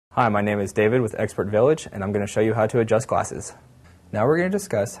Hi, my name is David with Expert Village, and I'm going to show you how to adjust glasses. Now we're going to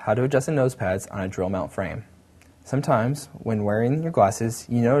discuss how to adjust the nose pads on a drill mount frame. Sometimes, when wearing your glasses,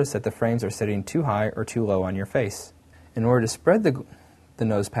 you notice that the frames are sitting too high or too low on your face. In order to spread the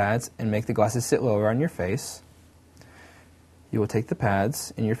nose pads and make the glasses sit lower on your face, you will take the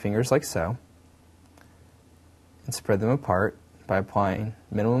pads in your fingers like so, and spread them apart by applying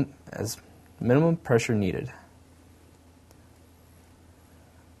minimum pressure needed.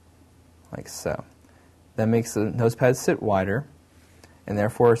 Like so. That makes the nose pads sit wider and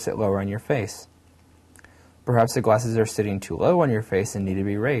therefore sit lower on your face. Perhaps the glasses are sitting too low on your face and need to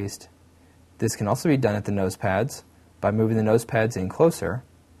be raised. This can also be done at the nose pads by moving the nose pads in closer,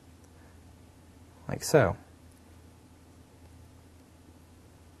 like so.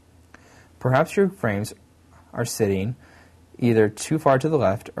 Perhaps your frames are sitting either too far to the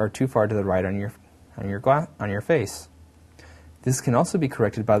left or too far to the right on your face. This can also be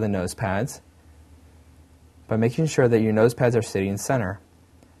corrected by the nose pads by making sure that your nose pads are sitting center.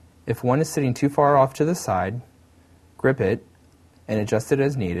 If one is sitting too far off to the side, grip it and adjust it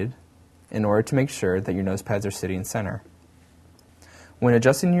as needed in order to make sure that your nose pads are sitting center. When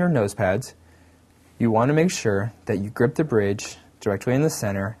adjusting your nose pads, you want to make sure that you grip the bridge directly in the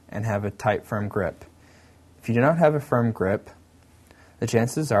center and have a tight, firm grip. If you do not have a firm grip, the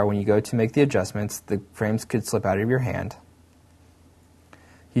chances are when you go to make the adjustments, the frames could slip out of your hand.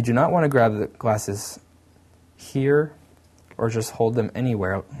 You do not want to grab the glasses here or just hold them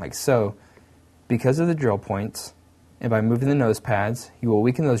anywhere like so because of the drill points, and by moving the nose pads you will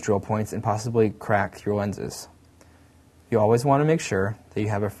weaken those drill points and possibly crack your lenses. You always want to make sure that you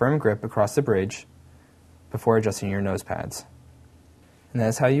have a firm grip across the bridge before adjusting your nose pads. And that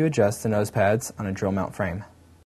is how you adjust the nose pads on a drill mount frame.